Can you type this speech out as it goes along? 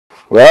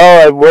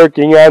Well, I'm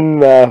working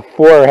on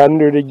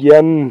 400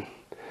 again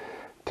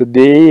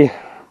today.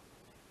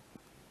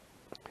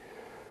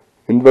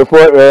 And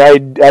before I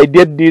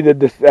did do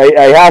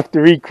I have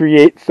to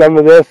recreate some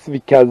of this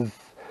because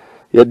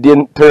it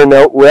didn't turn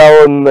out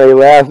well in my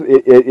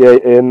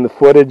in the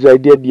footage I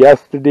did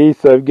yesterday.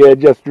 So I'm gonna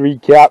just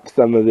recap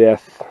some of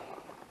this.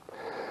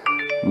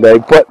 And I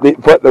put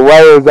the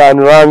wires on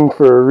wrong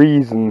for a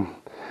reason.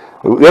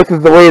 This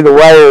is the way the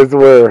wires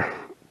were.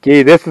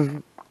 Okay, this is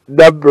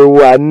number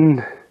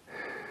 1.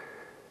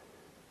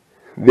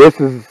 This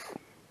is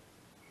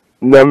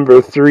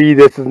number 3,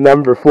 this is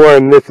number 4,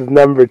 and this is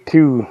number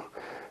 2.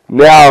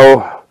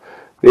 Now,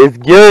 there's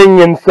gearing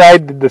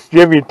inside the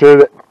distributor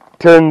that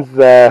turns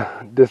the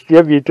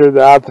distributor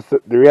the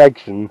opposite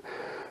direction.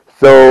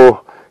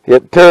 So,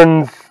 it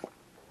turns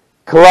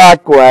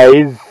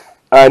clockwise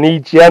on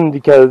each end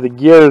because of the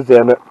gears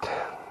in it.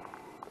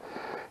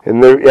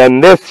 And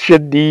this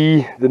should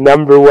be the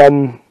number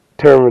 1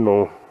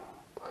 terminal.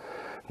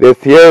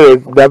 This here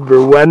is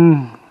number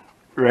 1,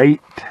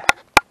 right?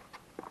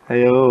 I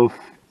don't know if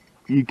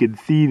you can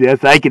see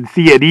this. I can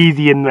see it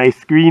easy in my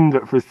screen,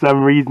 but for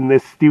some reason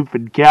this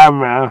stupid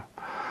camera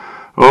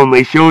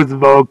only shows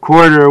about a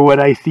quarter of what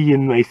I see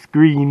in my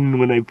screen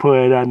when I put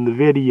it on the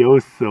video,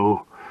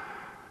 so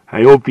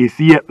I hope you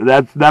see it. But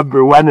that's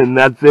number 1, and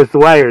that's this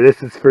wire.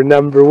 This is for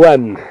number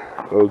 1.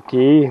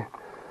 Okay?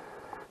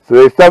 So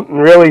there's something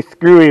really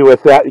screwy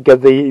with that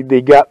because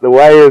they got the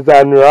wires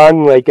on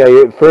wrong. Like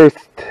at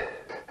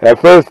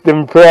first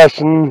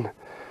impression,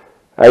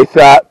 I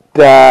thought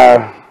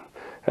this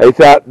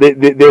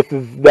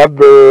is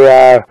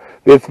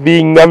this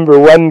being number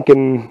 1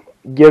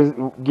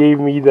 gave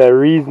me the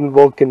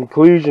reasonable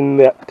conclusion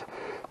that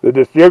the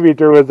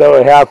distributor was out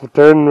a half a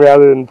turn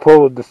rather than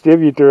pull the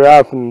distributor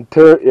off and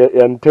turn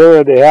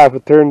it a half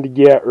a turn to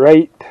get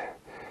right.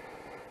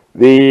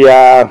 They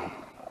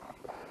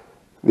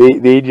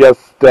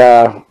just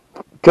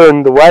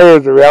turned the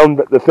wires around,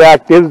 but the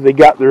fact is they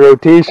got the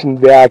rotation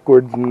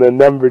backwards, and the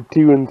number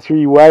 2 and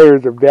 3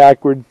 wires are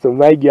backwards. So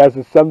my guess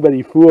is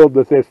somebody fooled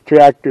with this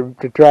tractor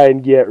to try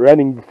and get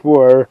running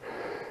before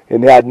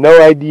and had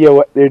no idea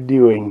what they're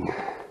doing.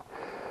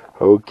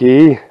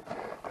 Okay,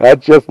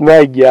 that's just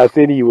my guess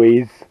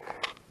anyways.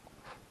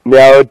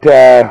 Now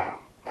to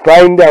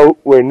find out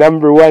where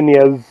number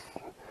 1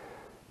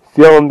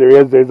 cylinder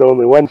is, there's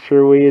only one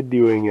sure way of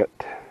doing it.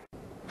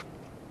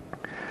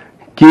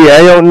 Okay,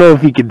 I don't know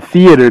if you can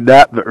see it or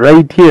not, but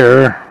right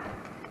here,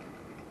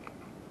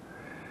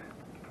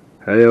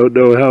 I don't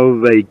know how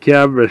my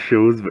camera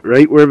shows, but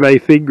right where my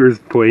finger's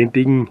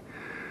pointing,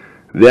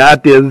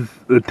 that is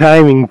the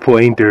timing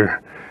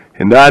pointer.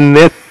 And on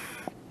the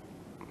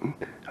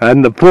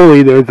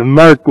pulley, there's a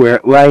mark where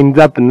it lines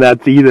up, and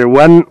that's either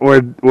 1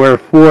 or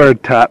 4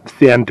 top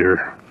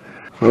center.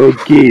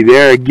 Okay,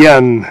 there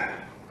again.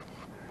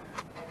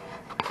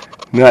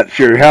 Not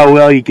sure how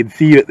well you can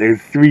see it.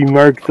 There's 3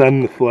 marks on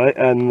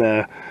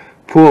the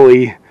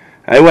pulley.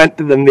 I went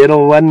to the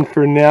middle one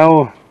for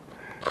now.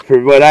 For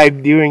what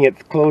I'm doing,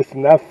 it's close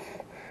enough.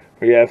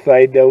 We gotta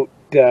find out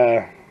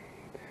where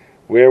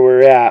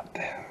we're at.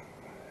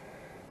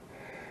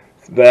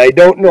 But I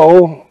don't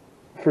know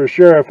for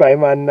sure if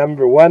I'm on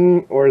number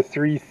 1 or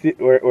 3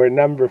 or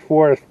number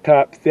 4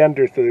 top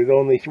center. So there's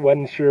only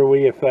one sure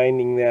way of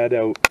finding that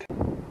out.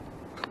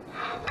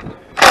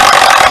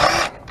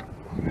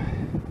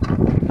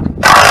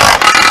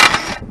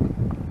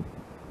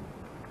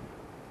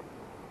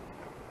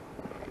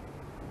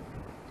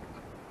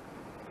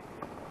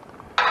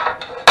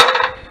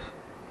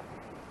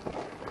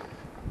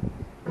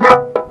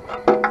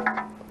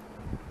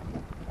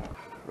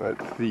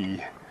 Let's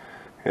see.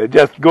 I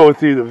just go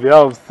through the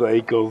valve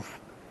cycles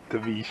to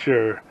be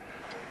sure.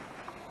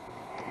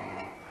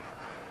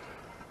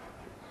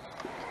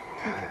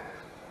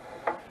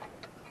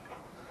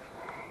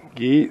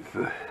 Okay,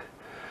 so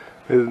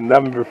this is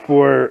number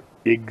 4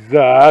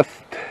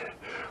 exhaust,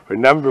 where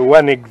number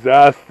 1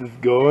 exhaust is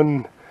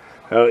going.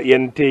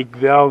 Intake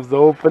valves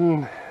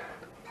open.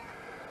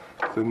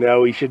 So now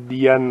we should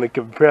be on the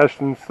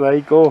compression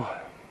cycle.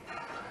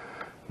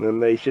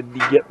 Then I should be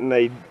getting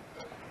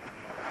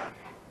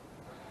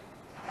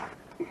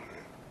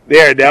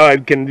there, now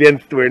I'm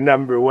convinced we're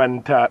number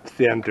 1 top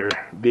center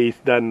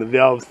based on the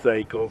valve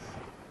cycles.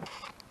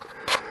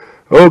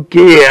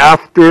 Okay,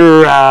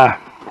 after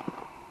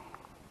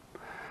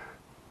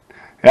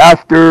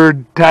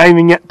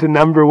timing it to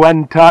number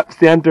 1 top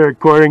center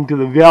according to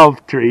the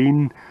valve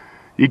train,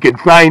 you can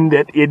find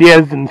that it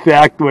is in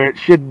fact where it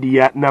should be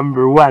at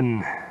number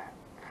 1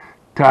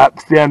 top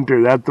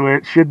center. That's where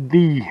it should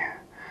be.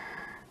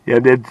 Yeah,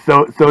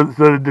 so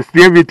the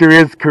distributor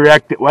is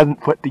correct. It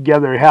wasn't put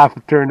together half a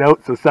turn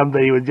out, so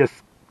somebody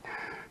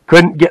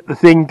couldn't get the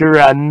thing to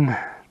run,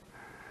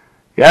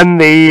 and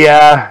they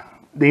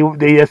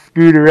just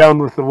screwed around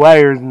with the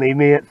wires and they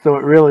made it so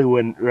it really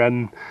wouldn't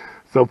run.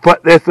 So I'll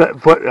put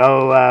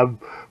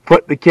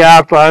the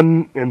cap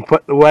on and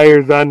put the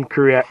wires on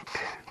correct.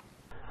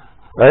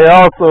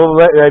 I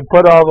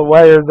put all the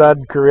wires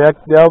on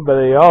correct now, but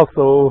I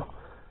also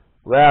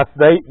last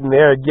night, and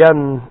there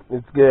again,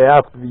 it's going to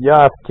have to be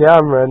off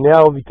camera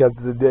now because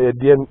it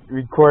didn't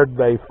record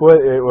my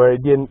foot, or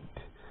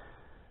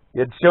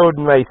it showed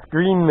my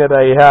screen that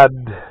I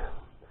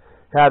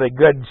had a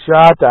good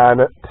shot on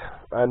it,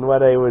 on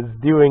what I was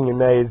doing,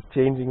 and I was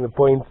changing the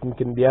points and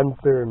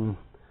condenser and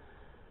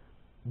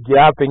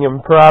gapping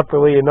them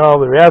properly and all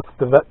the rest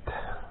of it.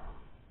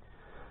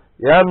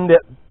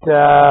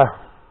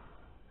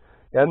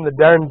 And the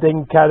darn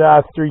thing cut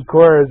off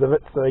 3/4 of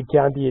it, so I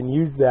can't even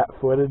use that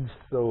footage.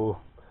 So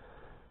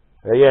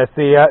yeah,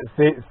 see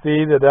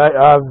that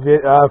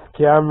off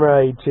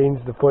camera I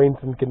changed the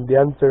points and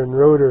condenser and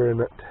rotor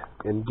in it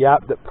and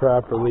gapped it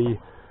properly.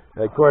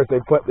 And of course I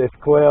put this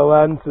coil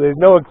on, so there's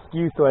no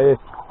excuse why this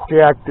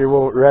tractor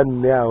won't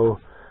run now,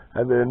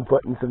 other than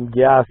putting some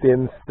gas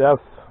in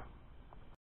stuff.